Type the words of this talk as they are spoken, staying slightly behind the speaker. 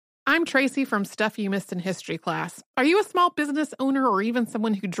I'm Tracy from Stuff You Missed in History class. Are you a small business owner or even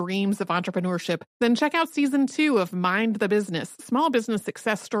someone who dreams of entrepreneurship? Then check out Season 2 of Mind the Business, Small Business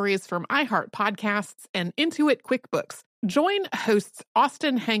Success Stories from iHeart Podcasts and Intuit QuickBooks. Join hosts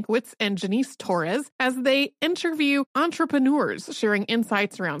Austin Hankwitz and Janice Torres as they interview entrepreneurs sharing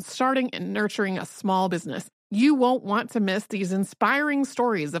insights around starting and nurturing a small business. You won't want to miss these inspiring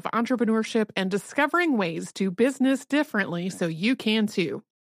stories of entrepreneurship and discovering ways to business differently so you can too.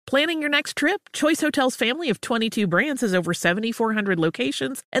 Planning your next trip? Choice Hotels' family of 22 brands has over 7,400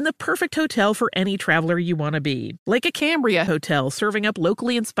 locations and the perfect hotel for any traveler you want to be. Like a Cambria Hotel, serving up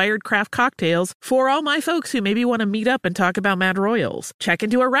locally inspired craft cocktails for all my folks who maybe want to meet up and talk about Mad Royals. Check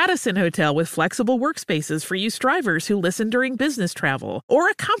into a Radisson Hotel with flexible workspaces for you strivers who listen during business travel. Or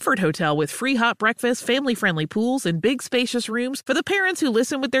a Comfort Hotel with free hot breakfast, family-friendly pools, and big spacious rooms for the parents who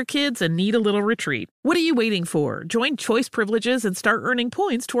listen with their kids and need a little retreat. What are you waiting for? Join Choice Privileges and start earning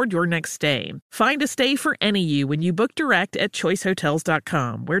points toward your next stay. Find a stay for any you when you book direct at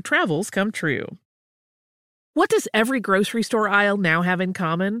choicehotels.com, where travels come true. What does every grocery store aisle now have in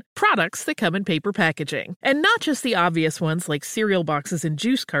common? Products that come in paper packaging. And not just the obvious ones like cereal boxes and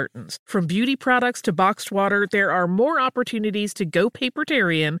juice cartons. From beauty products to boxed water, there are more opportunities to go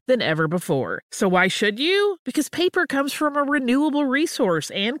papertarian than ever before. So why should you? Because paper comes from a renewable resource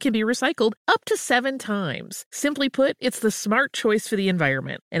and can be recycled up to 7 times. Simply put, it's the smart choice for the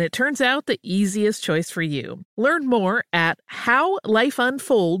environment. And it turns out the easiest choice for you. Learn more at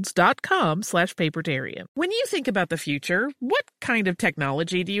howlifeunfolds.com/papertarian. When you think about the future, what kind of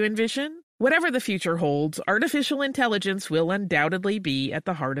technology do you envision? Whatever the future holds, artificial intelligence will undoubtedly be at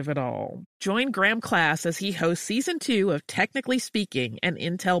the heart of it all. Join Graham Class as he hosts Season 2 of Technically Speaking, an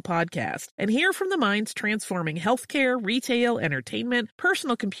Intel podcast, and hear from the minds transforming healthcare, retail, entertainment,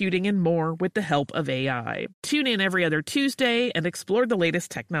 personal computing, and more with the help of AI. Tune in every other Tuesday and explore the latest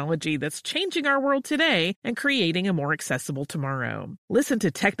technology that's changing our world today and creating a more accessible tomorrow. Listen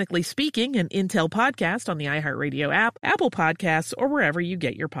to Technically Speaking, an Intel podcast on the iHeartRadio app, Apple Podcasts, or wherever you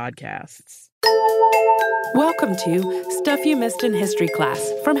get your podcasts. Welcome to Stuff You Missed in History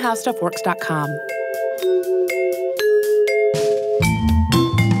class from HowStuffWorks.com.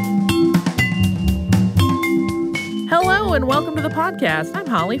 Hello and welcome to the podcast. I'm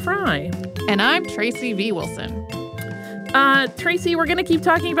Holly Fry. And I'm Tracy V. Wilson. Tracy, we're going to keep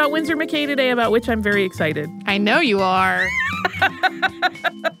talking about Winsor McCay today, about which I'm very excited. I know you are.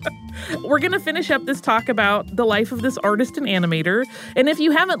 We're going to finish up this talk about the life of this artist and animator. And if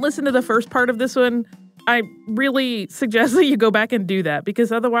you haven't listened to the first part of this one, I really suggest that you go back and do that,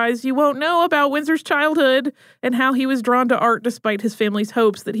 because otherwise you won't know about Winsor's childhood and how he was drawn to art despite his family's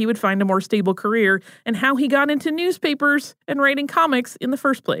hopes that he would find a more stable career, and how he got into newspapers and writing comics in the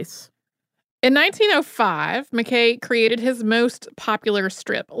first place. In 1905, McCay created his most popular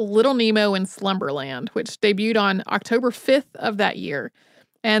strip, Little Nemo in Slumberland, which debuted on October 5th of that year.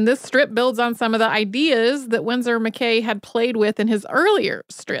 And this strip builds on some of the ideas that Winsor McCay had played with in his earlier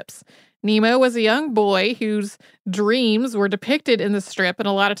strips. Nemo was a young boy whose dreams were depicted in the strip, and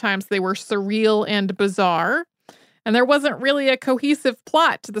a lot of times they were surreal and bizarre. And there wasn't really a cohesive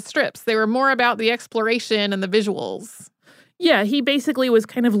plot to the strips. They were more about the exploration and the visuals. Yeah, he basically was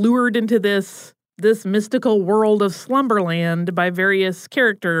kind of lured into this mystical world of Slumberland by various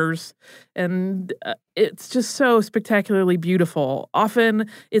characters, and it's just so spectacularly beautiful. Often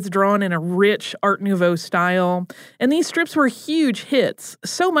it's drawn in a rich Art Nouveau style, and these strips were huge hits,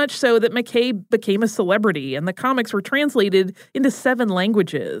 so much so that McCay became a celebrity, and the comics were translated into 7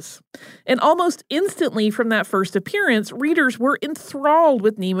 languages. And almost instantly from that first appearance, readers were enthralled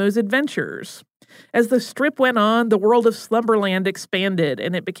with Nemo's adventures. As the strip went on, the world of Slumberland expanded,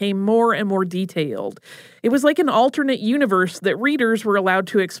 and it became more and more detailed. It was like an alternate universe that readers were allowed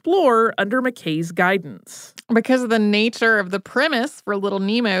to explore under McCay's guidance. Because of the nature of the premise for Little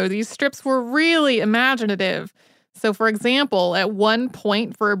Nemo, these strips were really imaginative. So, for example, at one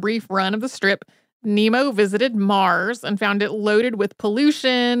point for a brief run of the strip, Nemo visited Mars and found it loaded with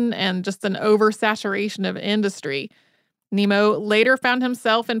pollution and just an oversaturation of industry. Nemo later found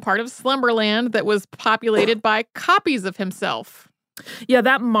himself in part of Slumberland that was populated by copies of himself. Yeah,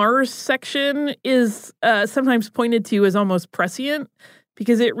 that Mars section is sometimes pointed to as almost prescient,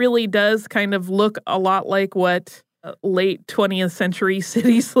 because it really does kind of look a lot like what late 20th century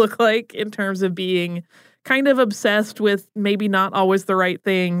cities look like in terms of being kind of obsessed with maybe not always the right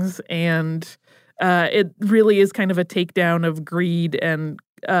things. And it really is kind of a takedown of greed and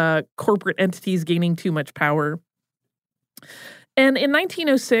corporate entities gaining too much power. And in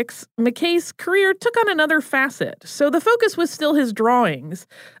 1906, McKay's career took on another facet. So the focus was still his drawings,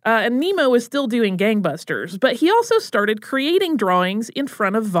 and Nemo was still doing gangbusters, but he also started creating drawings in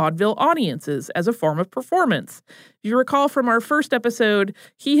front of vaudeville audiences as a form of performance. If you recall from our first episode,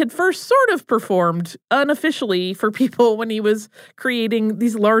 he had first sort of performed unofficially for people when he was creating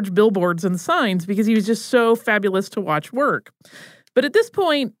these large billboards and signs because he was just so fabulous to watch work. But at this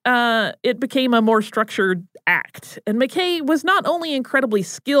point, it became a more structured act. And McKay was not only incredibly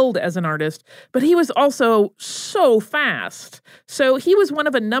skilled as an artist, but he was also so fast. So he was one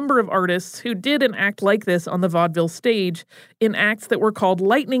of a number of artists who did an act like this on the vaudeville stage in acts that were called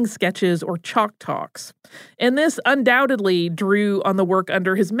lightning sketches or chalk talks. And this undoubtedly drew on the work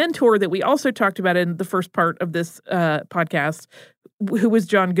under his mentor that we also talked about in the first part of this podcast, who was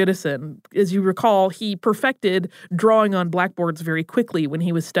John Goodison. As you recall, he perfected drawing on blackboards very quickly when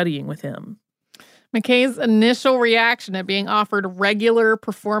he was studying with him. McKay's initial reaction at being offered regular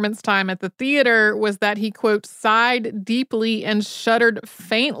performance time at the theater was that he, quote, sighed deeply and shuddered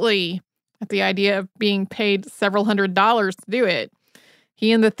faintly at the idea of being paid several $100s to do it.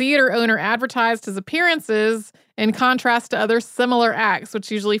 He and the theater owner advertised his appearances in contrast to other similar acts,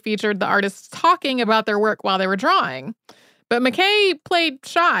 which usually featured the artists talking about their work while they were drawing. But McKay played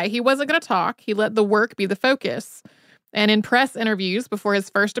shy. He wasn't going to talk. He let the work be the focus. And in press interviews before his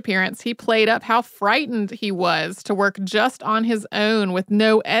first appearance, he played up how frightened he was to work just on his own with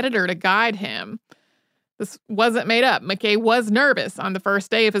no editor to guide him. This wasn't made up. McKay was nervous on the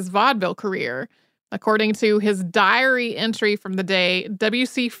first day of his vaudeville career. According to his diary entry from the day,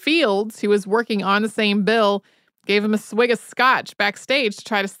 W.C. Fields, who was working on the same bill, gave him a swig of scotch backstage to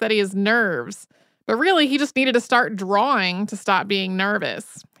try to steady his nerves. But really, he just needed to start drawing to stop being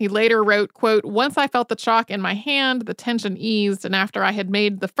nervous. He later wrote, quote, once I felt the chalk in my hand, the tension eased, and after I had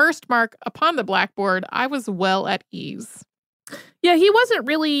made the first mark upon the blackboard, I was well at ease. Yeah, he wasn't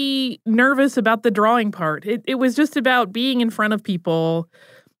really nervous about the drawing part. It was just about being in front of people.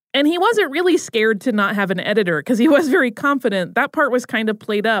 And he wasn't really scared to not have an editor because he was very confident. That part was kind of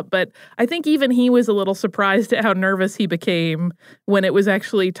played up, but I think even he was a little surprised at how nervous he became when it was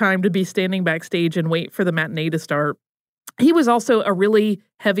actually time to be standing backstage and wait for the matinee to start. He was also a really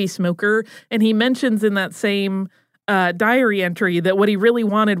heavy smoker, and he mentions in that same diary entry that what he really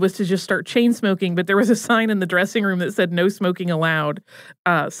wanted was to just start chain smoking, but there was a sign in the dressing room that said no smoking allowed.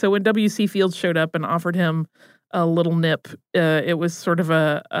 So when W.C. Fields showed up and offered him a little nip, it was sort of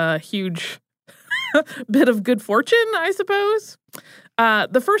a huge bit of good fortune, I suppose.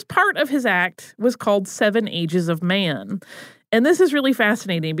 The first part of his act was called 7 Ages of Man. And this is really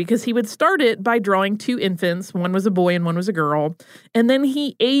fascinating because he would start it by drawing 2 infants. One was a boy and one was a girl. And then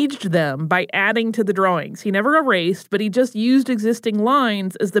he aged them by adding to the drawings. He never erased, but he just used existing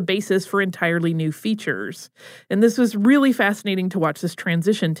lines as the basis for entirely new features. And this was really fascinating to watch this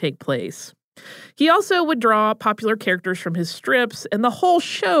transition take place. He also would draw popular characters from his strips, and the whole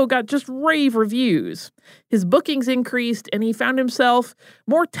show got just rave reviews. His bookings increased, and he found himself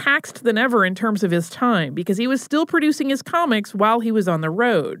more taxed than ever in terms of his time because he was still producing his comics while he was on the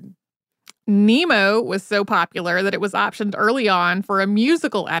road. Nemo was so popular that it was optioned early on for a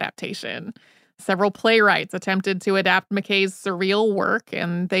musical adaptation. Several playwrights attempted to adapt McKay's surreal work,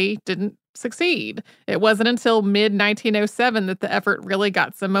 and they didn't succeed. It wasn't until mid-1907 that the effort really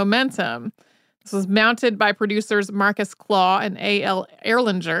got some momentum. This was mounted by producers Marcus Claw and A.L.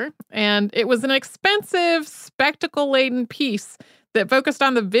 Erlanger, and it was an expensive, spectacle-laden piece that focused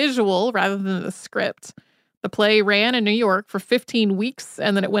on the visual rather than the script. The play ran in New York for 15 weeks,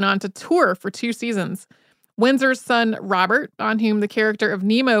 and then it went on to tour for 2 seasons. Windsor's son, Robert, on whom the character of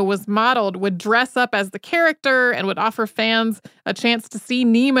Nemo was modeled, would dress up as the character and would offer fans a chance to see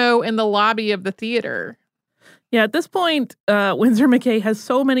Nemo in the lobby of the theater. Yeah, at this point, Winsor McCay has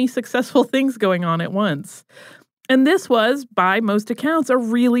so many successful things going on at once. And this was, by most accounts, a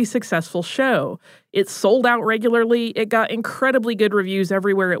really successful show. It sold out regularly. It got incredibly good reviews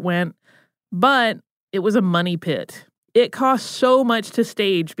everywhere it went. But it was a money pit. It cost so much to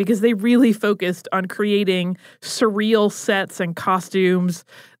stage because they really focused on creating surreal sets and costumes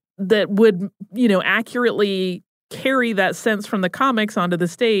that would, accurately carry that sense from the comics onto the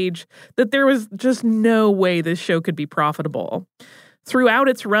stage, that there was just no way this show could be profitable. Throughout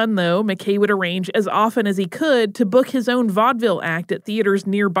its run, though, McKay would arrange as often as he could to book his own vaudeville act at theaters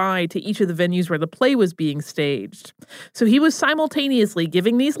nearby to each of the venues where the play was being staged. So he was simultaneously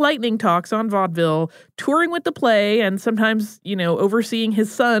giving these lightning talks on vaudeville, touring with the play, and sometimes, overseeing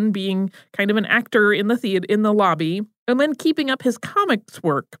his son being kind of an actor in the theater, in the lobby, and then keeping up his comics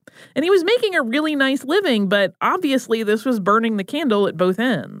work. And he was making a really nice living, but obviously this was burning the candle at both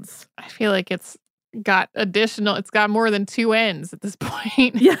ends. I feel like it's it's got more than two ends at this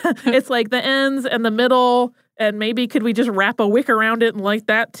point. Yeah, it's like the ends and the middle, and maybe could we just wrap a wick around it and like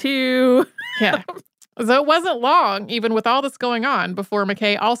that too? Yeah. So it wasn't long, even with all this going on, before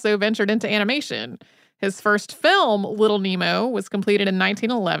McKay also ventured into animation. His first film, Little Nemo, was completed in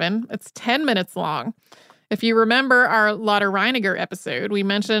 1911. It's 10 minutes long. If you remember our Lotte Reiniger episode, we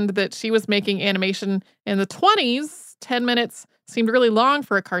mentioned that she was making animation in the 20s. 10 minutes seemed really long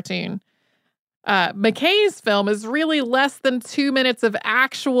for a cartoon. McKay's film is really less than 2 minutes of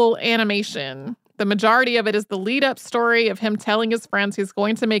actual animation. The majority of it is the lead-up story of him telling his friends he's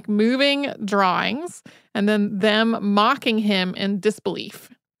going to make moving drawings and then them mocking him in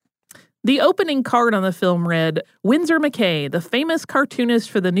disbelief. The opening card on the film read, Winsor McKay, the famous cartoonist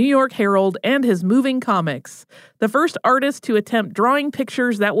for the New York Herald and his moving comics, the first artist to attempt drawing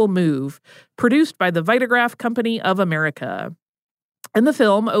pictures that will move, produced by the Vitagraph Company of America. And the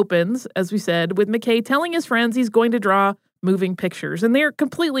film opens, as we said, with McKay telling his friends he's going to draw moving pictures, and they're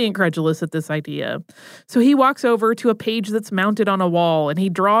completely incredulous at this idea. So he walks over to a page that's mounted on a wall, and he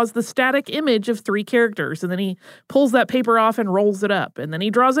draws the static image of 3 characters, and then he pulls that paper off and rolls it up, and then he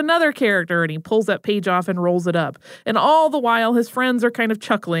draws another character, and he pulls that page off and rolls it up. And all the while, his friends are kind of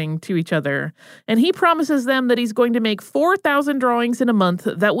chuckling to each other, and he promises them that he's going to make 4,000 drawings in a month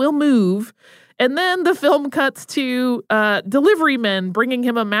that will move. And then the film cuts to delivery men bringing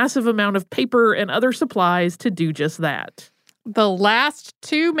him a massive amount of paper and other supplies to do just that. The last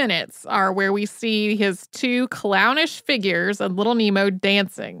 2 minutes are where we see his 2 clownish figures and Little Nemo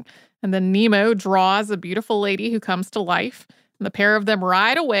dancing. And then Nemo draws a beautiful lady who comes to life. And the pair of them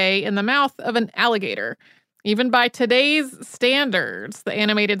ride away in the mouth of an alligator. Even by today's standards, the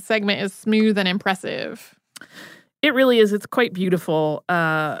animated segment is smooth and impressive. It really is. It's quite beautiful.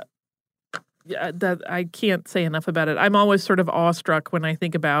 That I can't say enough about it. I'm always sort of awestruck when I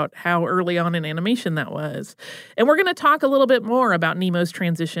think about how early on in animation that was. And we're going to talk a little bit more about Nemo's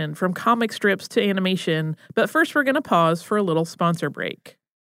transition from comic strips to animation, but first we're going to pause for a little sponsor break.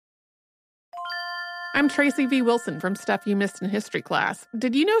 I'm Tracy V. Wilson from Stuff You Missed in History Class.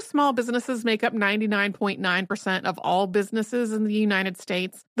 Did you know small businesses make up 99.9% of all businesses in the United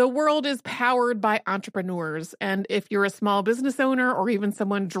States? The world is powered by entrepreneurs, and if you're a small business owner or even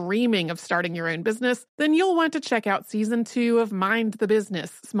someone dreaming of starting your own business, then you'll want to check out Season 2 of Mind the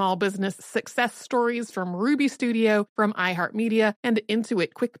Business, Small Business Success Stories from Ruby Studio, from iHeartMedia, and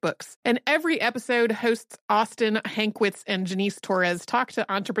Intuit QuickBooks. And every episode, hosts Austin Hankwitz and Janice Torres talk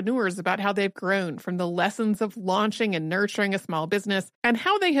to entrepreneurs about how they've grown from the lessons of launching and nurturing a small business and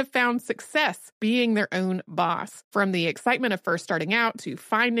how they have found success being their own boss. From the excitement of first starting out to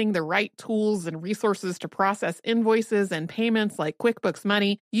finding the right tools and resources to process invoices and payments like QuickBooks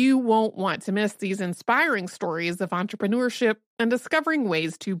Money, you won't want to miss these inspiring stories of entrepreneurship and discovering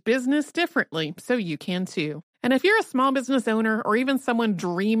ways to business differently so you can too. And if you're a small business owner or even someone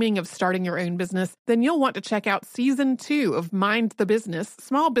dreaming of starting your own business, then you'll want to check out Season 2 of Mind the Business,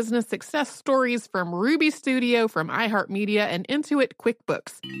 Small Business Success Stories from Ruby Studio, from iHeartMedia, and Intuit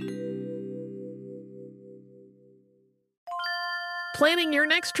QuickBooks. Planning your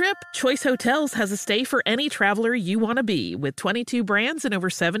next trip? Choice Hotels has a stay for any traveler you want to be, with 22 brands and over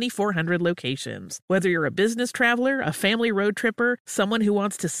 7,400 locations. Whether you're a business traveler, a family road tripper, someone who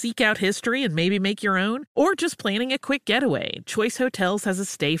wants to seek out history and maybe make your own, or just planning a quick getaway, Choice Hotels has a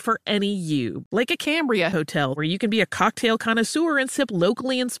stay for any you. Like a Cambria Hotel, where you can be a cocktail connoisseur and sip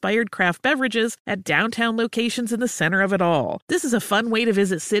locally inspired craft beverages at downtown locations in the center of it all. This is a fun way to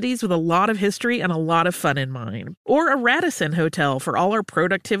visit cities with a lot of history and a lot of fun in mind. Or a Radisson Hotel for all our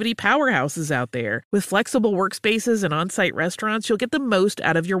productivity powerhouses out there. With flexible workspaces and on-site restaurants, you'll get the most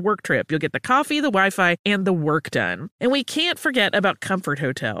out of your work trip. You'll get the coffee, the Wi-Fi, and the work done. And we can't forget about Comfort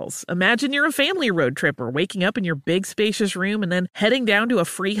Hotels. Imagine you're a family road tripper, waking up in your big spacious room and then heading down to a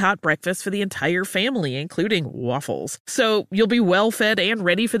free hot breakfast for the entire family, including waffles. So you'll be well fed and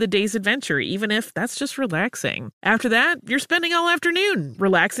ready for the day's adventure, even if that's just relaxing. After that, you're spending all afternoon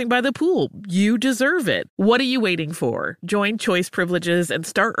relaxing by the pool. You deserve it. What are you waiting for? Join Choice Privileges and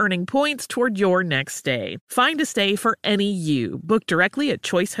start earning points toward your next stay. Find a stay for any you. Book directly at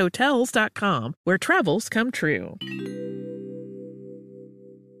choicehotels.com, where travels come true.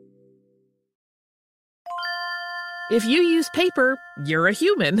 If you use paper, you're a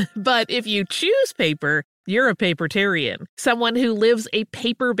human. But if you choose paper, you're a papertarian, someone who lives a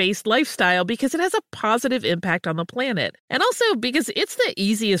paper-based lifestyle because it has a positive impact on the planet. And also because it's the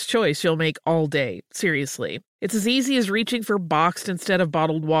easiest choice you'll make all day. Seriously. It's as easy as reaching for boxed instead of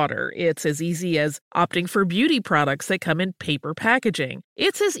bottled water. It's as easy as opting for beauty products that come in paper packaging.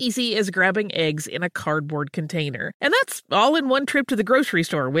 It's as easy as grabbing eggs in a cardboard container. And that's all in one trip to the grocery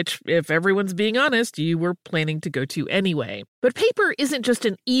store, which, if everyone's being honest, you were planning to go to anyway. But paper isn't just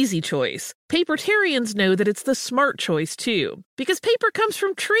an easy choice. Papertarians know that it's the smart choice, too. Because paper comes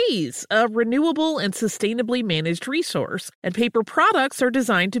from trees, a renewable and sustainably managed resource, and paper products are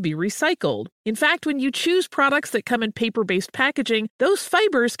designed to be recycled. In fact, when you choose products that come in paper-based packaging, those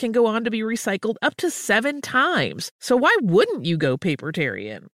fibers can go on to be recycled up to 7 times. So why wouldn't you go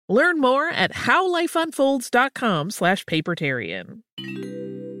papertarian? Learn more at howlifeunfolds.com/papertarian.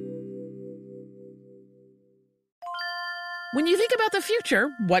 When you think about the future,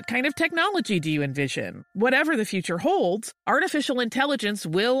 what kind of technology do you envision? Whatever the future holds, artificial intelligence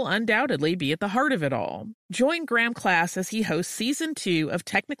will undoubtedly be at the heart of it all. Join Graham Class as he hosts Season 2 of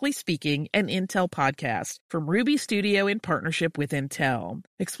Technically Speaking, an Intel podcast from Ruby Studio in partnership with Intel.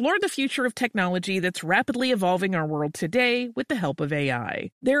 Explore the future of technology that's rapidly evolving our world today with the help of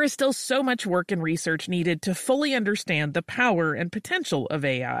AI. There is still so much work and research needed to fully understand the power and potential of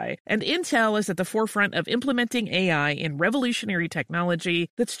AI, and Intel is at the forefront of implementing AI in revolutionary technology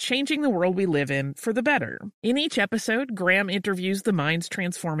that's changing the world we live in for the better. In each episode, Graham interviews the minds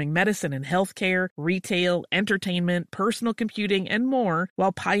transforming medicine and healthcare, retail, entertainment, personal computing, and more,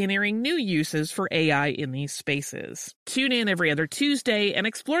 while pioneering new uses for AI in these spaces. Tune in every other Tuesday and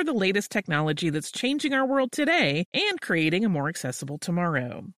explore the latest technology that's changing our world today and creating a more accessible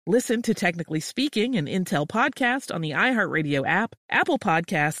tomorrow. Listen to Technically Speaking, an Intel podcast on the iHeartRadio app, Apple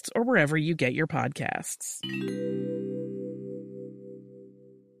Podcasts, or wherever you get your podcasts.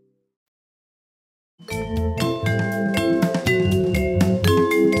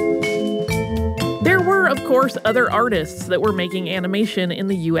 There were, of course, other artists that were making animation in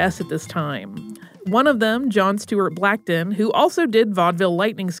the U.S. at this time. One of them, John Stewart Blackton, who also did vaudeville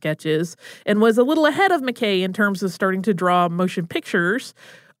lightning sketches and was a little ahead of McKay in terms of starting to draw motion pictures,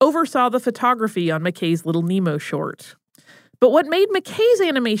 oversaw the photography on McKay's Little Nemo short. But what made McKay's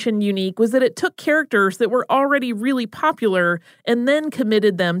animation unique was that it took characters that were already really popular and then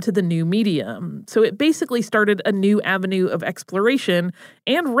committed them to the new medium. So it basically started a new avenue of exploration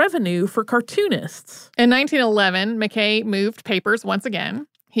and revenue for cartoonists. In 1911, McKay moved papers once again.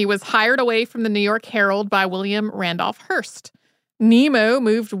 He was hired away from the New York Herald by William Randolph Hearst. Nemo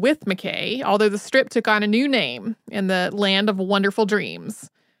moved with McKay, although the strip took on a new name in the Land of Wonderful Dreams.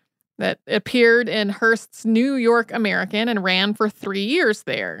 That appeared in Hearst's New York American and ran for 3 years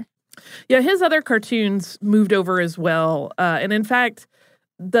there. Yeah, his other cartoons moved over as well. And in fact,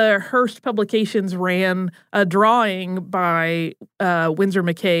 the Hearst publications ran a drawing by Winsor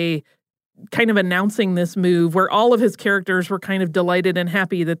McKay kind of announcing this move where all of his characters were kind of delighted and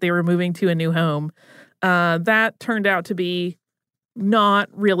happy that they were moving to a new home. That turned out to be not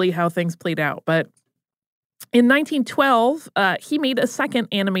really how things played out, but in 1912, he made a second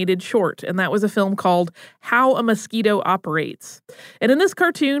animated short, and that was a film called How a Mosquito Operates. And in this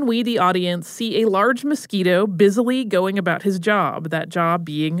cartoon, we, the audience, see a large mosquito busily going about his job, that job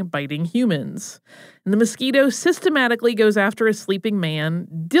being biting humans. And the mosquito systematically goes after a sleeping man,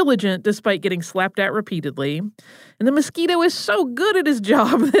 diligent despite getting slapped at repeatedly. And the mosquito is so good at his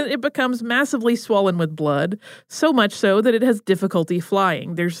job that it becomes massively swollen with blood, so much so that it has difficulty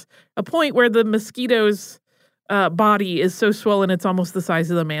flying. There's a point where the mosquito's body is so swollen it's almost the size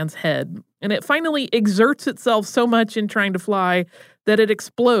of the man's head. And it finally exerts itself so much in trying to fly that it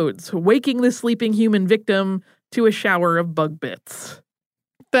explodes, waking the sleeping human victim to a shower of bug bits.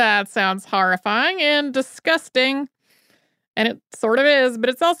 That sounds horrifying and disgusting. And it sort of is, but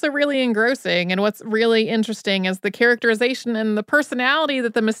it's also really engrossing. And what's really interesting is the characterization and the personality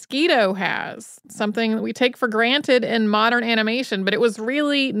that the mosquito has. Something that we take for granted in modern animation, but it was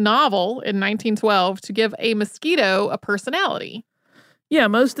really novel in 1912 to give a mosquito a personality. Yeah,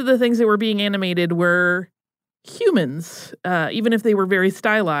 most of the things that were being animated were humans, even if they were very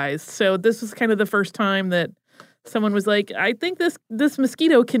stylized. So this was kind of the first time that someone was like, I think this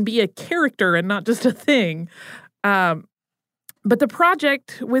mosquito can be a character and not just a thing. But the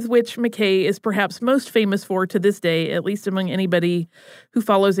project with which McKay is perhaps most famous for to this day, at least among anybody who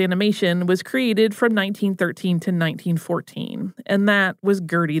follows animation, was created from 1913 to 1914, and that was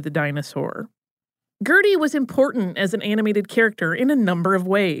Gertie the dinosaur. Gertie was important as an animated character in a number of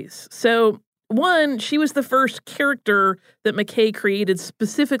ways. So, one, she was the first character that McKay created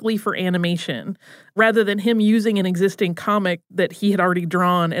specifically for animation, rather than him using an existing comic that he had already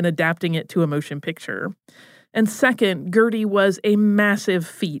drawn and adapting it to a motion picture. And second, Gertie was a massive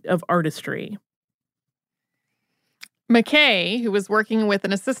feat of artistry. McKay, who was working with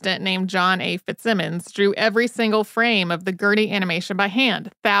an assistant named John A. Fitzsimmons, drew every single frame of the Gertie animation by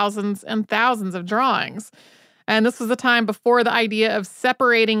hand, thousands and thousands of drawings. And this was the time before the idea of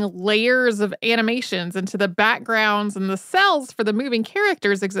separating layers of animations into the backgrounds and the cells for the moving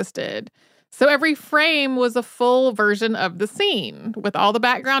characters existed. So every frame was a full version of the scene, with all the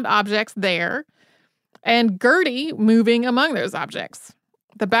background objects there, and Gertie moving among those objects.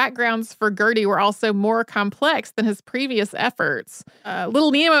 The backgrounds for Gertie were also more complex than his previous efforts.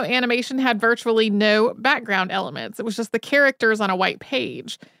 Little Nemo animation had virtually no background elements. It was just the characters on a white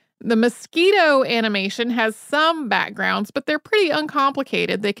page. The Mosquito animation has some backgrounds, but they're pretty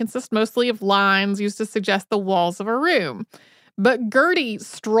uncomplicated. They consist mostly of lines used to suggest the walls of a room. But Gertie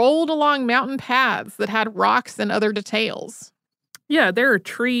strolled along mountain paths that had rocks and other details. Yeah, there are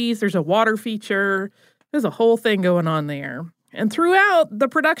trees, there's a water feature, there's a whole thing going on there. And throughout the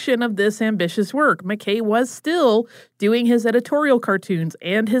production of this ambitious work, McKay was still doing his editorial cartoons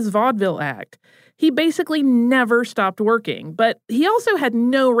and his vaudeville act. He basically never stopped working, but he also had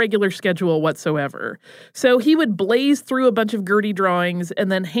no regular schedule whatsoever. So he would blaze through a bunch of Gertie drawings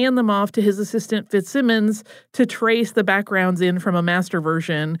and then hand them off to his assistant Fitzsimmons to trace the backgrounds in from a master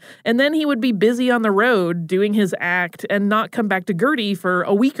version. And then he would be busy on the road doing his act and not come back to Gertie for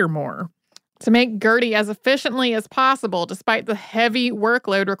a week or more. To make Gertie as efficiently as possible, despite the heavy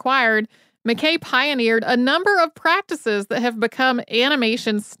workload required, McKay pioneered a number of practices that have become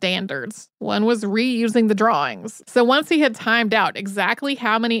animation standards. One was reusing the drawings. So once he had timed out exactly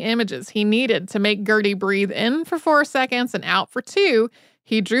how many images he needed to make Gertie breathe in for 4 seconds and out for 2,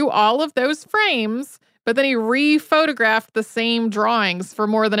 he drew all of those frames, but then he re-photographed the same drawings for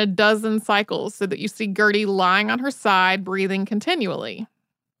more than a dozen cycles so that you see Gertie lying on her side, breathing continually.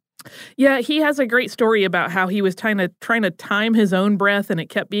 Yeah, he has a great story about how he was trying to time his own breath, and it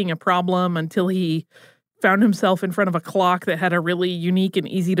kept being a problem until he found himself in front of a clock that had a really unique and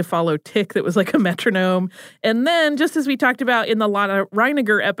easy-to-follow tick that was like a metronome. And then, just as we talked about in the Lotte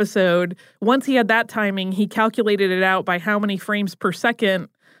Reiniger episode, once he had that timing, he calculated it out by how many frames per second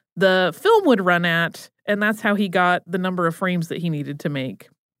the film would run at, and that's how he got the number of frames that he needed to make.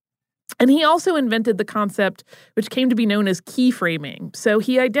 And he also invented the concept which came to be known as keyframing. So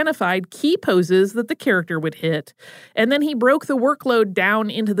he identified key poses that the character would hit, and then he broke the workload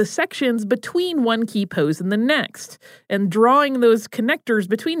down into the sections between one key pose and the next. And drawing those connectors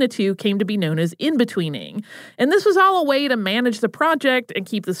between the two came to be known as in-betweening. And this was all a way to manage the project and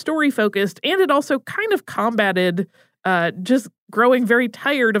keep the story focused, and it also kind of combated just growing very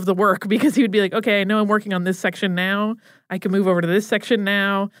tired of the work, because he would be like, okay, I know I'm working on this section now. I can move over to this section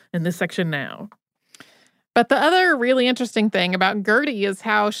now and this section now. But the other really interesting thing about Gertie is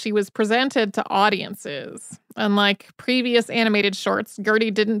how she was presented to audiences. Unlike previous animated shorts,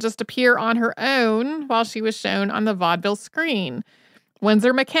 Gertie didn't just appear on her own while she was shown on the vaudeville screen.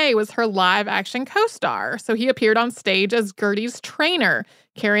 Winsor McKay was her live-action co-star, so he appeared on stage as Gertie's trainer,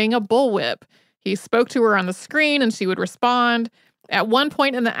 carrying a bullwhip. He spoke to her on the screen, and she would respond. At one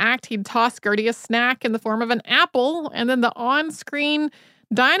point in the act, he'd toss Gertie a snack in the form of an apple, and then the on-screen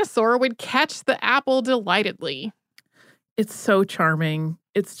dinosaur would catch the apple delightedly. It's so charming.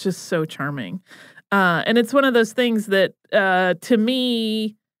 It's just so charming. And it's one of those things that, to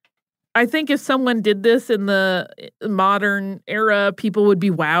me, I think if someone did this in the modern era, people would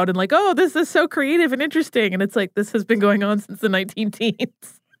be wowed and like, oh, this is so creative and interesting. And it's like, this has been going on since the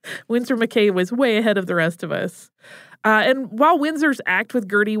 19-teens. Winsor McKay was way ahead of the rest of us. And while Winsor's act with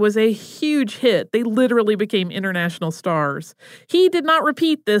Gertie was a huge hit, they literally became international stars. He did not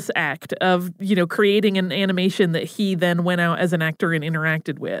repeat this act of, creating an animation that he then went out as an actor and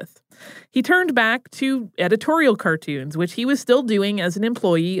interacted with. He turned back to editorial cartoons, which he was still doing as an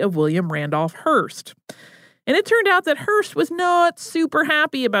employee of William Randolph Hearst. And it turned out that Hearst was not super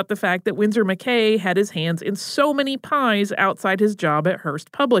happy about the fact that Winsor McKay had his hands in so many pies outside his job at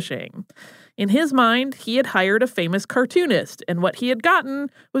Hearst Publishing. In his mind, he had hired a famous cartoonist, and what he had gotten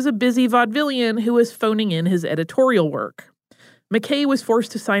was a busy vaudevillian who was phoning in his editorial work. McKay was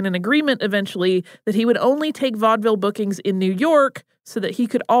forced to sign an agreement eventually that he would only take vaudeville bookings in New York so that he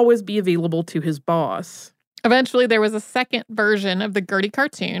could always be available to his boss. Eventually, there was a second version of the Gertie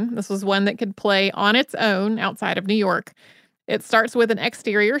cartoon. This was one that could play on its own outside of New York. It starts with an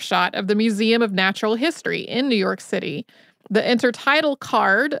exterior shot of the Museum of Natural History in New York City. The intertitle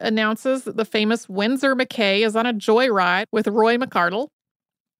card announces that the famous Winsor McKay is on a joyride with Roy McArdle,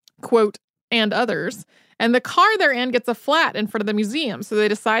 quote, and others. And the car they're in gets a flat in front of the museum, so they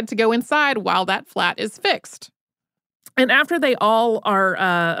decide to go inside while that flat is fixed. And after they all are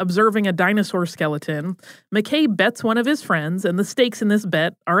observing a dinosaur skeleton, McKay bets one of his friends, and the stakes in this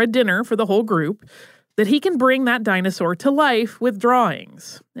bet are a dinner for the whole group. that he can bring that dinosaur to life with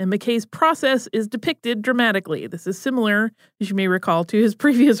drawings. And McKay's process is depicted dramatically. This is similar, as you may recall, to his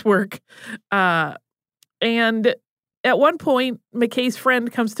previous work. And at one point, McKay's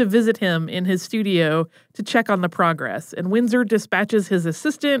friend comes to visit him in his studio to check on the progress, and Windsor dispatches his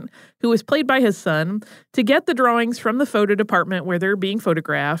assistant, who is played by his son, to get the drawings from the photo department where they're being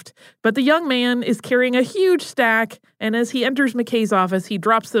photographed. But the young man is carrying a huge stack, and as he enters McKay's office, he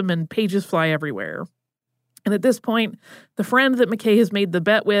drops them and pages fly everywhere. And at this point, the friend that McKay has made the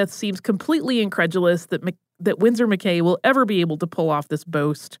bet with seems completely incredulous that Windsor McKay will ever be able to pull off this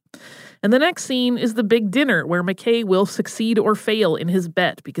boast. And the next scene is the big dinner where McKay will succeed or fail in his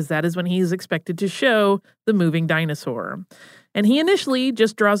bet, because that is when he is expected to show the moving dinosaur. And he initially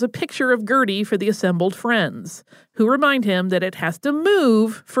just draws a picture of Gertie for the assembled friends, who remind him that it has to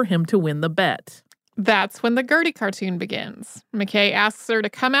move for him to win the bet. That's when the Gertie cartoon begins. McKay asks her to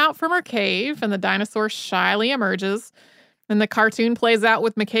come out from her cave, and the dinosaur shyly emerges. And the cartoon plays out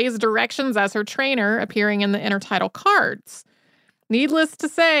with McKay's directions as her trainer appearing in the intertitle cards. Needless to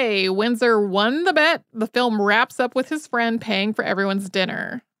say, Windsor won the bet. The film wraps up with his friend paying for everyone's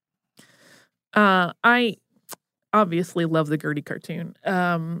dinner. I obviously love the Gertie cartoon.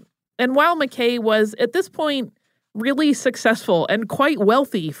 And while McKay was, at this point, really successful and quite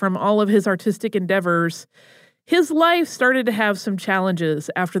wealthy from all of his artistic endeavors, his life started to have some challenges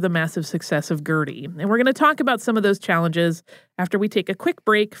after the massive success of Gertie. And we're going to talk about some of those challenges after we take a quick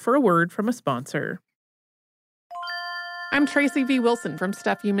break for a word from a sponsor. I'm Tracy V. Wilson from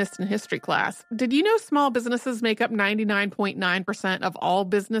Stuff You Missed in History Class. Did you know small businesses make up 99.9% of all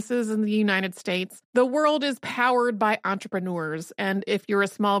businesses in the United States? The world is powered by entrepreneurs, and if you're a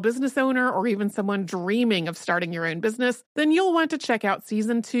small business owner or even someone dreaming of starting your own business, then you'll want to check out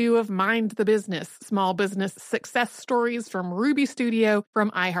Season 2 of Mind the Business, Small Business Success Stories from Ruby Studio,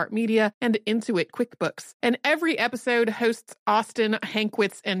 from iHeartMedia, and Intuit QuickBooks. And every episode, hosts Austin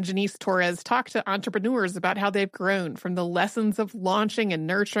Hankwitz and Janice Torres talk to entrepreneurs about how they've grown from the lessons of launching and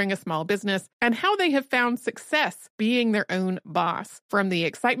nurturing a small business and how they have found success being their own boss. From the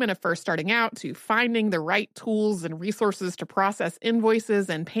excitement of first starting out to finding the right tools and resources to process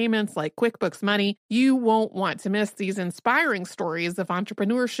invoices and payments like QuickBooks Money, you won't want to miss these inspiring stories of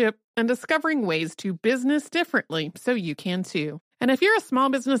entrepreneurship and discovering ways to business differently so you can too. And if you're a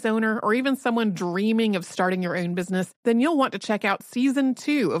small business owner or even someone dreaming of starting your own business, then you'll want to check out Season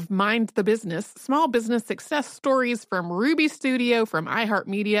 2 of Mind the Business, Small Business Success Stories from Ruby Studio, from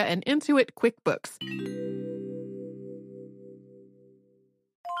iHeartMedia, and Intuit QuickBooks.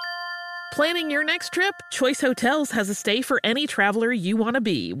 Planning your next trip? Choice Hotels has a stay for any traveler you want to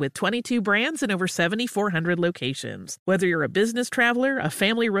be, with 22 brands and over 7,400 locations. Whether you're a business traveler, a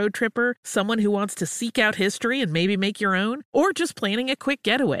family road tripper, someone who wants to seek out history and maybe make your own, or just planning a quick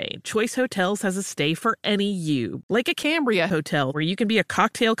getaway, Choice Hotels has a stay for any you. Like a Cambria Hotel, where you can be a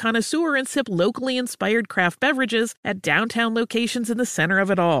cocktail connoisseur and sip locally inspired craft beverages at downtown locations in the center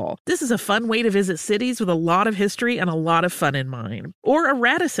of it all. This is a fun way to visit cities with a lot of history and a lot of fun in mind. Or a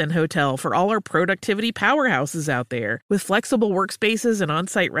Radisson Hotel for all our productivity powerhouses out there. With flexible workspaces and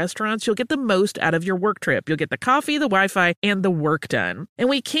on-site restaurants, you'll get the most out of your work trip. You'll get the coffee, the Wi-Fi, and the work done. And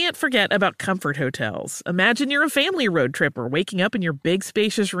we can't forget about Comfort Hotels. Imagine you're a family road tripper, waking up in your big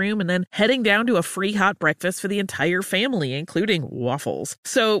spacious room and then heading down to a free hot breakfast for the entire family, including waffles.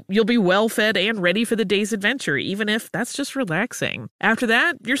 So you'll be well fed and ready for the day's adventure, even if that's just relaxing. After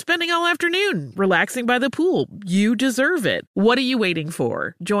that, you're spending all afternoon relaxing by the pool. You deserve it. What are you waiting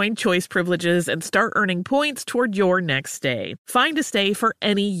for? Join Choice Privileges and start earning points toward your next stay. Find a stay for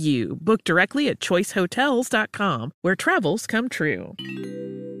any you. Book directly at choicehotels.com, where travels come true.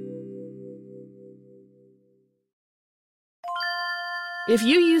 If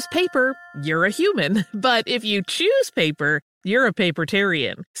you use paper, you're a human. But if you choose paper, you're a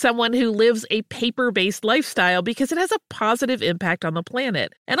papertarian, someone who lives a paper-based lifestyle because it has a positive impact on the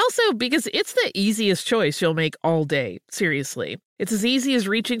planet. And also because it's the easiest choice you'll make all day. Seriously. It's as easy as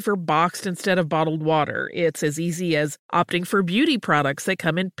reaching for boxed instead of bottled water. It's as easy as opting for beauty products that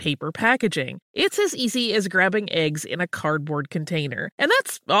come in paper packaging. It's as easy as grabbing eggs in a cardboard container. And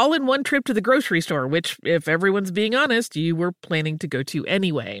that's all in one trip to the grocery store, which, if everyone's being honest, you were planning to go to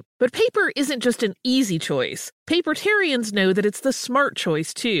anyway. But paper isn't just an easy choice. Papertarians know that it's the smart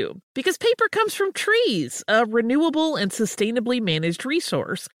choice, too. Because paper comes from trees, a renewable and sustainably managed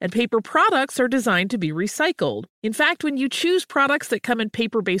resource. And paper products are designed to be recycled. In fact, when you choose products that come in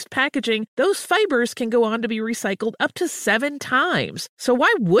paper-based packaging, those fibers can go on to be recycled up to 7 times. So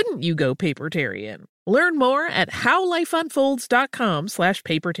why wouldn't you go papertarian? Learn more at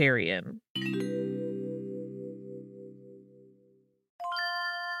howlifeunfolds.com/papertarian.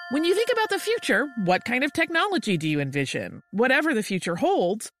 When you think about the future, what kind of technology do you envision? Whatever the future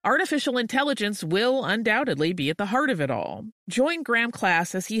holds, artificial intelligence will undoubtedly be at the heart of it all. Join Graham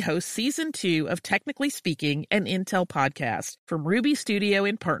Class as he hosts Season 2 of Technically Speaking, an Intel podcast from Ruby Studio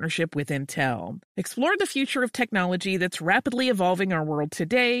in partnership with Intel. Explore the future of technology that's rapidly evolving our world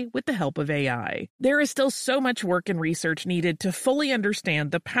today with the help of AI. There is still so much work and research needed to fully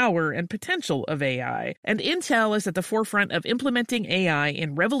understand the power and potential of AI, and Intel is at the forefront of implementing AI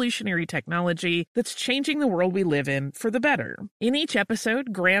in revolutionary technology that's changing the world we live in for the better. In each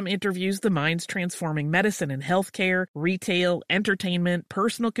episode, Graham interviews the minds transforming medicine and healthcare, retail, entertainment,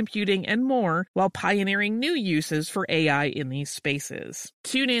 personal computing, and more, while pioneering new uses for AI in these spaces.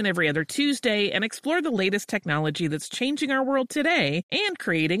 Tune in every other Tuesday and explore the latest technology that's changing our world today and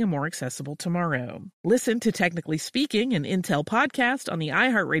creating a more accessible tomorrow. Listen to Technically Speaking, an Intel podcast on the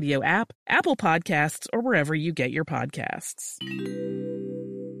iHeartRadio app, Apple Podcasts, or wherever you get your podcasts.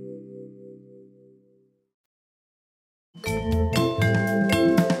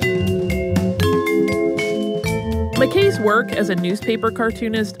 McKay's work as a newspaper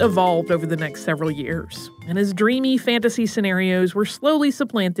cartoonist evolved over the next several years, and his dreamy fantasy scenarios were slowly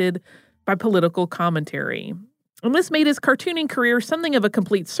supplanted by political commentary. And this made his cartooning career something of a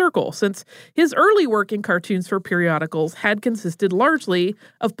complete circle, since his early work in cartoons for periodicals had consisted largely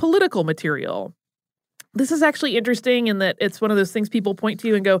of political material. This is actually interesting in that it's one of those things people point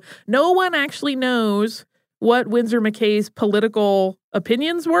to and go, no one actually knows what Winsor McCay's political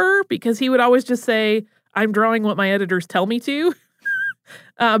opinions were, because he would always just say, I'm drawing what my editors tell me to.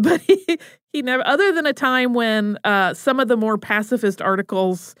 But he never, other than a time when some of the more pacifist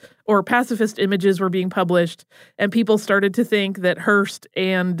articles or pacifist images were being published, and people started to think that Hearst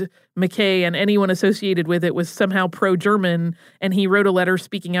and McKay and anyone associated with it was somehow pro-German, and he wrote a letter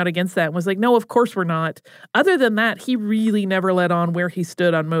speaking out against that and was like, no, of course we're not. Other than that, he really never let on where he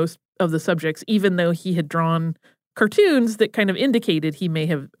stood on most of the subjects, even though he had drawn cartoons that kind of indicated he may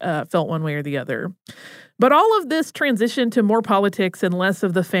have felt one way or the other. But all of this transition to more politics and less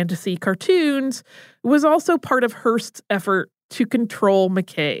of the fantasy cartoons was also part of Hearst's effort to control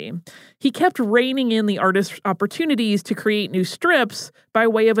McKay. He kept reining in the artist's opportunities to create new strips by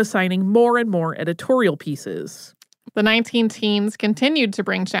way of assigning more and more editorial pieces. The 19-teens continued to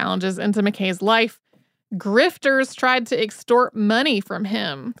bring challenges into McKay's life. Grifters tried to extort money from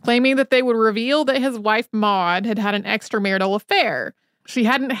him, claiming that they would reveal that his wife Maud had had an extramarital affair. She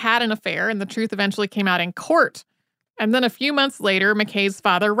hadn't had an affair, and the truth eventually came out in court. And then a few months later, McKay's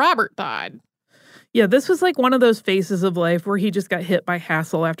father, Robert, died. Yeah, this was like one of those phases of life where he just got hit by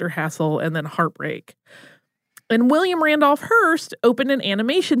hassle after hassle and then heartbreak. And William Randolph Hearst opened an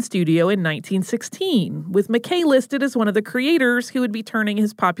animation studio in 1916, with McKay listed as one of the creators who would be turning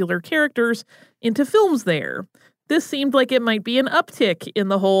his popular characters into films there. This seemed like it might be an uptick in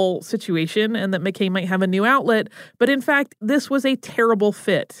the whole situation and that McKay might have a new outlet, but in fact, this was a terrible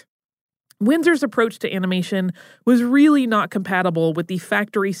fit. Windsor's approach to animation was really not compatible with the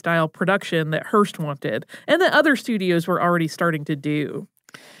factory-style production that Hearst wanted, and that other studios were already starting to do.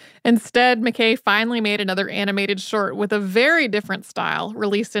 Instead, McKay finally made another animated short with a very different style,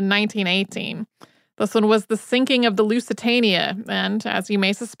 released in 1918. This one was The Sinking of the Lusitania, and as you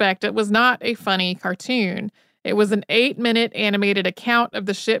may suspect, it was not a funny cartoon. It was an 8-minute animated account of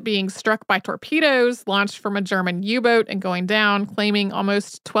the ship being struck by torpedoes, launched from a German U-boat and going down, claiming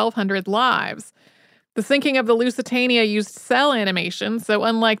almost 1,200 lives. The Sinking of the Lusitania used cell animation, so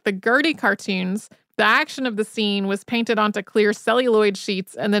unlike the Gertie cartoons, the action of the scene was painted onto clear celluloid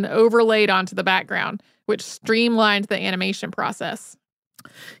sheets and then overlaid onto the background, which streamlined the animation process.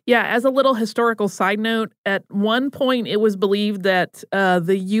 Yeah, as a little historical side note, at one point it was believed that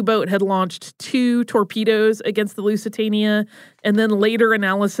the U-boat had launched 2 torpedoes against the Lusitania, and then later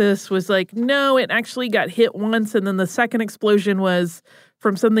analysis was like, no, it actually got hit once, and then the second explosion was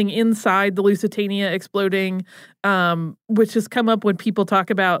from something inside the Lusitania exploding, which has come up when people talk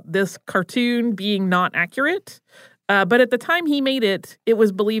about this cartoon being not accurate. But at the time he made it, it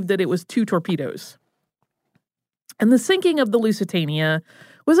was believed that it was 2 torpedoes. And The Sinking of the Lusitania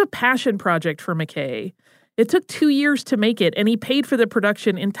was a passion project for McKay. It took 2 years to make it, and he paid for the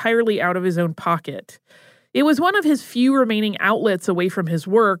production entirely out of his own pocket. It was one of his few remaining outlets away from his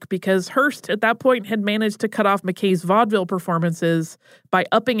work because Hearst at that point had managed to cut off McKay's vaudeville performances by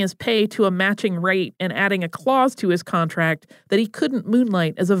upping his pay to a matching rate and adding a clause to his contract that he couldn't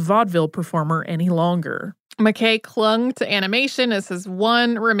moonlight as a vaudeville performer any longer. McKay clung to animation as his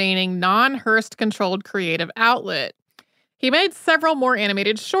one remaining non-Hearst-controlled creative outlet. He made several more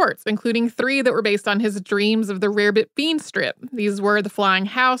animated shorts, including 3 that were based on his dreams of the Rarebit Bean strip. These were The Flying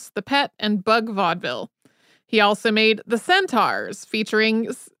House, The Pet, and Bug Vaudeville. He also made The Centaurs, featuring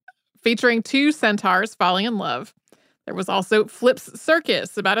featuring two centaurs falling in love. There was also Flip's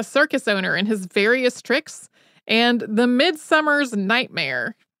Circus, about a circus owner and his various tricks, and The Midsummer's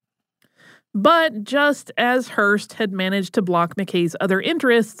Nightmare. But just as Hearst had managed to block McKay's other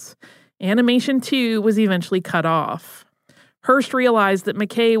interests, animation too was eventually cut off. Hearst realized that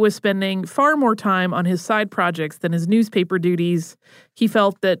McKay was spending far more time on his side projects than his newspaper duties. He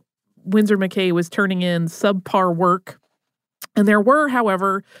felt that Winsor McCay was turning in subpar work. And there were,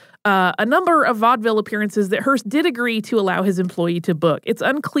 however, a number of vaudeville appearances that Hearst did agree to allow his employee to book. It's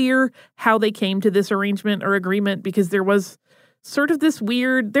unclear how they came to this arrangement or agreement because there was sort of this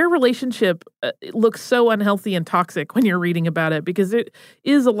weird, their relationship looks so unhealthy and toxic when you're reading about it because it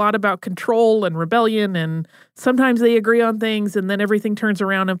is a lot about control and rebellion, and sometimes they agree on things and then everything turns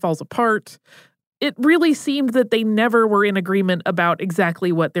around and falls apart. It really seemed that they never were in agreement about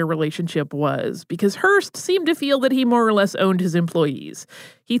exactly what their relationship was because Hearst seemed to feel that he more or less owned his employees.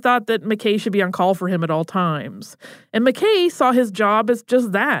 He thought that McKay should be on call for him at all times. And McKay saw his job as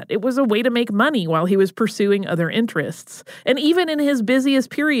just that. It was a way to make money while he was pursuing other interests. And even in his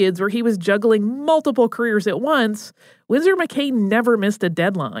busiest periods where he was juggling multiple careers at once, Winsor McCay never missed a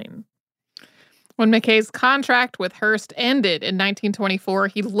deadline. When McKay's contract with Hearst ended in 1924,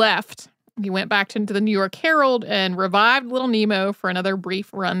 he left. He went back into the New York Herald and revived Little Nemo for another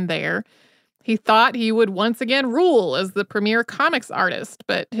brief run there. He thought he would once again rule as the premier comics artist,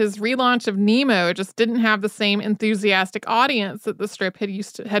 but his relaunch of Nemo just didn't have the same enthusiastic audience that the strip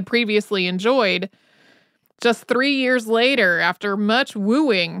had previously enjoyed. Just 3 years later, after much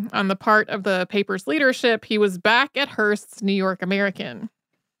wooing on the part of the paper's leadership, he was back at Hearst's New York American.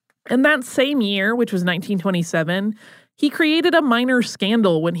 And that same year, which was 1927, he created a minor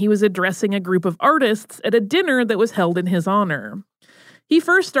scandal when he was addressing a group of artists at a dinner that was held in his honor. He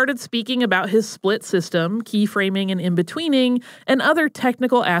first started speaking about his split system, keyframing and in-betweening, and other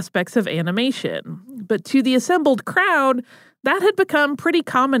technical aspects of animation. But to the assembled crowd, that had become pretty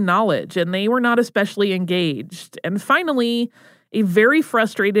common knowledge, and they were not especially engaged. And finally, a very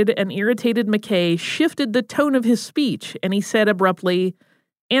frustrated and irritated McKay shifted the tone of his speech, and he said abruptly,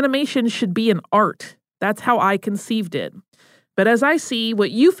 "Animation should be an art. That's how I conceived it. But as I see, what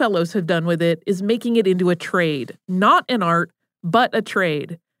you fellows have done with it is making it into a trade. Not an art, but a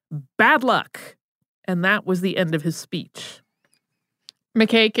trade. Bad luck." And that was the end of his speech.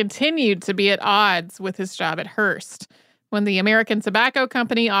 McKay continued to be at odds with his job at Hearst. When the American Tobacco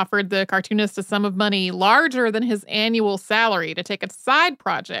Company offered the cartoonist a sum of money larger than his annual salary to take a side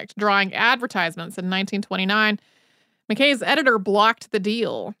project drawing advertisements in 1929, McKay's editor blocked the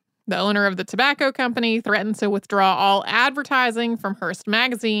deal. The owner of the tobacco company threatened to withdraw all advertising from Hearst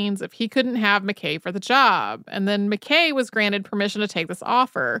magazines if he couldn't have McKay for the job. And then McKay was granted permission to take this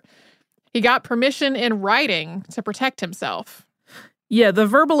offer. He got permission in writing to protect himself. Yeah, the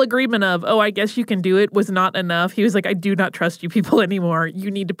verbal agreement of, "Oh, I guess you can do it," was not enough. He was like, "I do not trust you people anymore.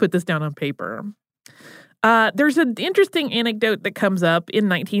 You need to put this down on paper." There's an interesting anecdote that comes up in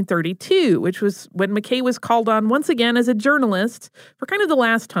 1932, which was when McKay was called on once again as a journalist for kind of the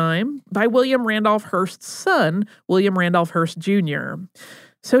last time by William Randolph Hearst's son, William Randolph Hearst Jr.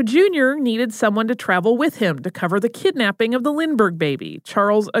 So Jr. needed someone to travel with him to cover the kidnapping of the Lindbergh baby,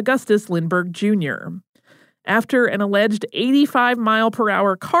 Charles Augustus Lindbergh Jr. After an alleged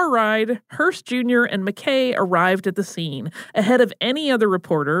 85-mile-per-hour car ride, Hearst Jr. and McKay arrived at the scene ahead of any other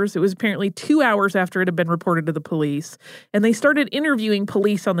reporters. It was apparently 2 hours after it had been reported to the police, and they started interviewing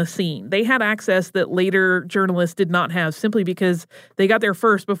police on the scene. They had access that later journalists did not have simply because they got there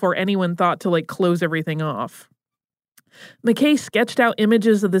first before anyone thought to, close everything off. McKay sketched out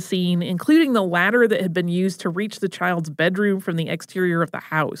images of the scene, including the ladder that had been used to reach the child's bedroom from the exterior of the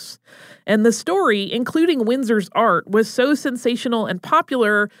house. And the story, including Windsor's art, was so sensational and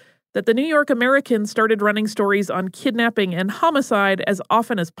popular that the New York American started running stories on kidnapping and homicide as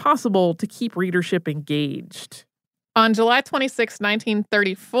often as possible to keep readership engaged. On July 26,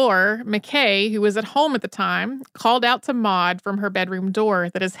 1934, McKay, who was at home at the time, called out to Maud from her bedroom door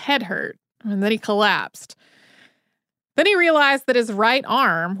that his head hurt, and then he collapsed. Then he realized that his right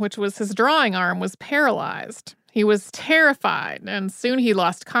arm, which was his drawing arm, was paralyzed. He was terrified, and soon he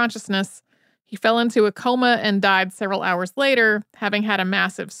lost consciousness. He fell into a coma and died several hours later, having had a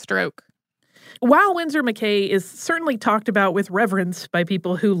massive stroke. While Winsor McCay is certainly talked about with reverence by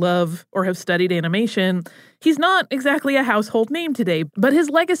people who love or have studied animation, he's not exactly a household name today, but his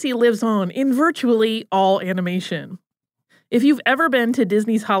legacy lives on in virtually all animation. If you've ever been to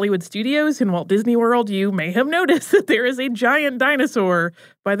Disney's Hollywood Studios in Walt Disney World, you may have noticed that there is a giant dinosaur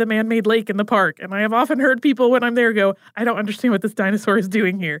by the man-made lake in the park. And I have often heard people when I'm there go, "I don't understand what this dinosaur is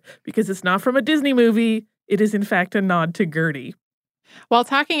doing here," because it's not from a Disney movie. It is, in fact, a nod to Gertie. While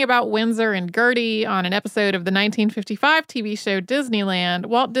talking about Windsor and Gertie on an episode of the 1955 TV show Disneyland,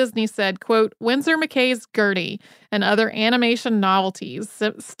 Walt Disney said, quote, Winsor McCay's Gertie and other animation novelties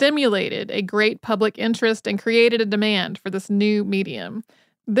stimulated a great public interest and created a demand for this new medium.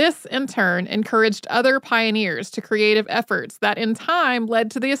 This, in turn, encouraged other pioneers to creative efforts that in time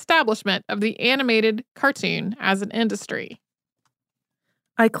led to the establishment of the animated cartoon as an industry.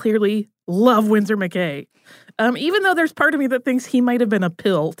 I clearly love Winsor McCay, even though there's part of me that thinks he might have been a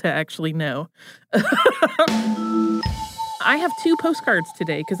pill to actually know. I have 2 postcards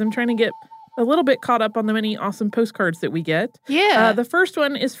today because I'm trying to get a little bit caught up on the many awesome postcards that we get. Yeah. The first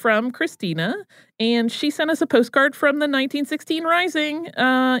one is from Christina, and she sent us a postcard from the 1916 Rising.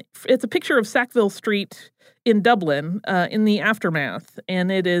 It's a picture of Sackville Street in Dublin in the aftermath, and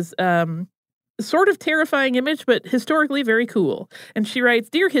it is sort of terrifying image, but historically very cool. And she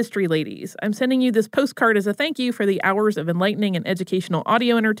writes, Dear History Ladies, I'm sending you this postcard as a thank you for the hours of enlightening and educational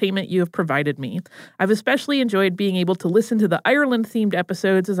audio entertainment you have provided me. I've especially enjoyed being able to listen to the Ireland-themed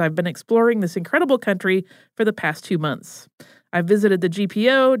episodes as I've been exploring this incredible country for the past 2 months. I've visited the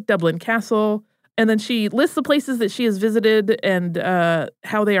GPO, Dublin Castle, and then she lists the places that she has visited and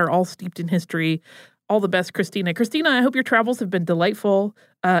how they are all steeped in history. All the best, Christina. Christina, I hope your travels have been delightful.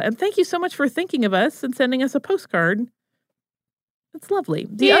 And thank you so much for thinking of us and sending us a postcard. It's lovely.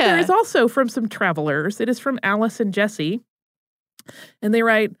 The other is also from some travelers. It is from Alice and Jesse. And they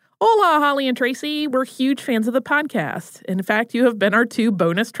write, Hola, Holly and Tracy. We're huge fans of the podcast. In fact, you have been our 2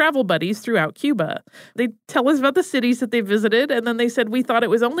 bonus travel buddies throughout Cuba. They tell us about the cities that they visited, and then they said, we thought it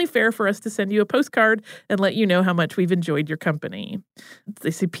was only fair for us to send you a postcard and let you know how much we've enjoyed your company. They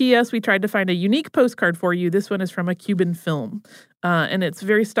say, P.S. We tried to find a unique postcard for you. This one is from a Cuban film, and it's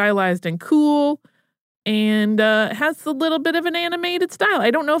very stylized and cool, and has a little bit of an animated style. I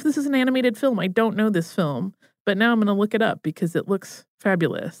don't know if this is an animated film. I don't know this film. But now I'm going to look it up because it looks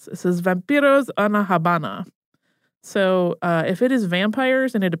fabulous. It says Vampiros a la Habana. So if it is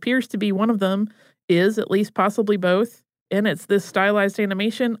vampires, and it appears to be one of them, is at least possibly both, and it's this stylized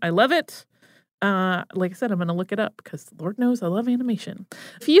animation, I love it. Like I said, I'm going to look it up because Lord knows I love animation.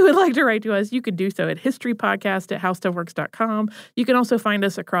 If you would like to write to us, you can do so at historypodcast@howstuffworks.com. You can also find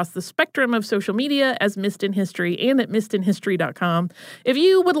us across the spectrum of social media as Missed in History and at missedinhistory.com. If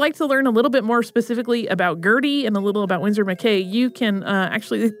you would like to learn a little bit more specifically about Gertie and a little about Winsor McCay, you can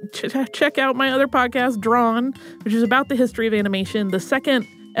actually check out my other podcast, Drawn, which is about the history of animation. The second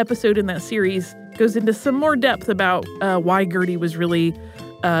episode in that series goes into some more depth about why Gertie was really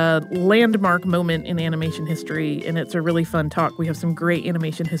a landmark moment in animation history, and it's a really fun talk. We have some great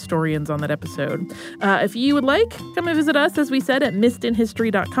animation historians on that episode. If you would like, come and visit us, as we said, at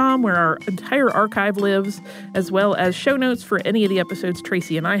missedinhistory.com, where our entire archive lives, as well as show notes for any of the episodes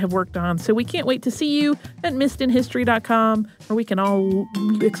Tracy and I have worked on. So we can't wait to see you at missedinhistory.com, where we can all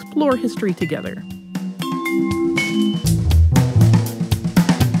explore history together.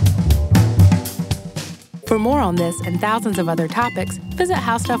 For more on this and thousands of other topics, visit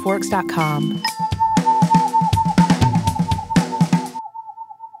howstuffworks.com.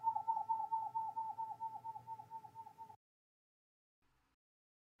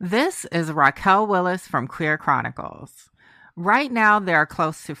 This is Raquel Willis from Queer Chronicles. Right now, there are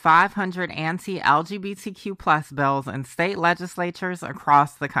close to 500 anti-LGBTQ+ bills in state legislatures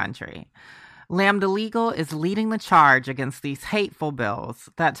across the country. Lambda Legal is leading the charge against these hateful bills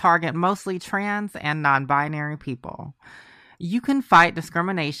that target mostly trans and non-binary people. You can fight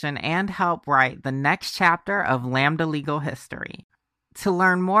discrimination and help write the next chapter of Lambda Legal history. To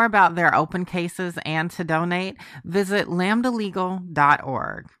learn more about their open cases and to donate, visit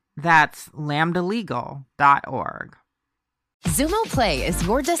lambdalegal.org. That's lambdalegal.org. Xumo Play is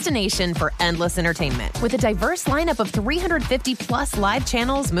your destination for endless entertainment. With a diverse lineup of 350 plus live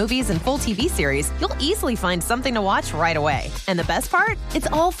channels, movies, and full TV series, you'll easily find something to watch right away. And the best part? It's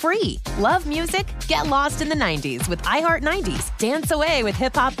all free. Love music? Get lost in the 90s with iHeart 90s. Dance away with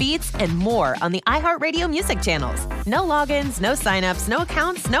hip-hop beats and more on the iHeartRadio music channels. No logins, no signups, no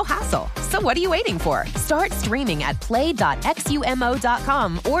accounts, no hassle. So what are you waiting for? Start streaming at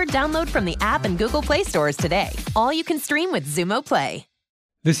play.xumo.com or download from the app and Google Play stores today. All you can stream with Xumo Play.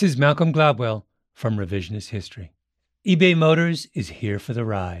 This is Malcolm Gladwell from Revisionist History. eBay Motors is here for the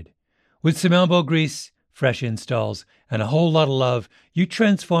ride. With some elbow grease, fresh installs, and a whole lot of love, you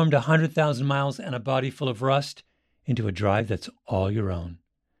transformed 100,000 miles and a body full of rust into a drive that's all your own.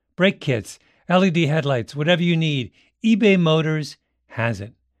 Brake kits, LED headlights, whatever you need, eBay Motors has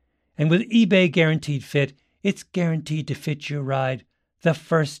it. And with eBay Guaranteed Fit, it's guaranteed to fit your ride the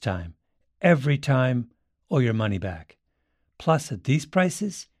first time, every time, or your money back. Plus, at these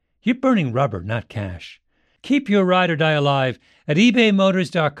prices, you're burning rubber, not cash. Keep your ride or die alive at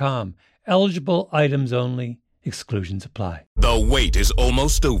ebaymotors.com. Eligible items only. Exclusions apply. The wait is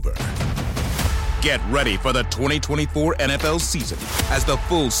almost over. Get ready for the 2024 NFL season as the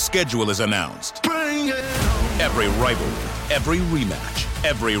full schedule is announced. Every rivalry, every rematch,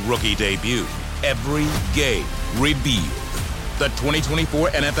 every rookie debut, every game revealed. The 2024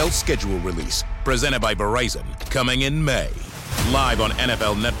 NFL schedule release, presented by Verizon, coming in May. Live on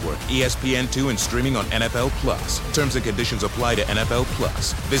NFL Network, ESPN2, and streaming on NFL Plus. Terms and conditions apply to NFL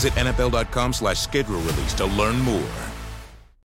Plus. Visit NFL.com/schedule release to learn more.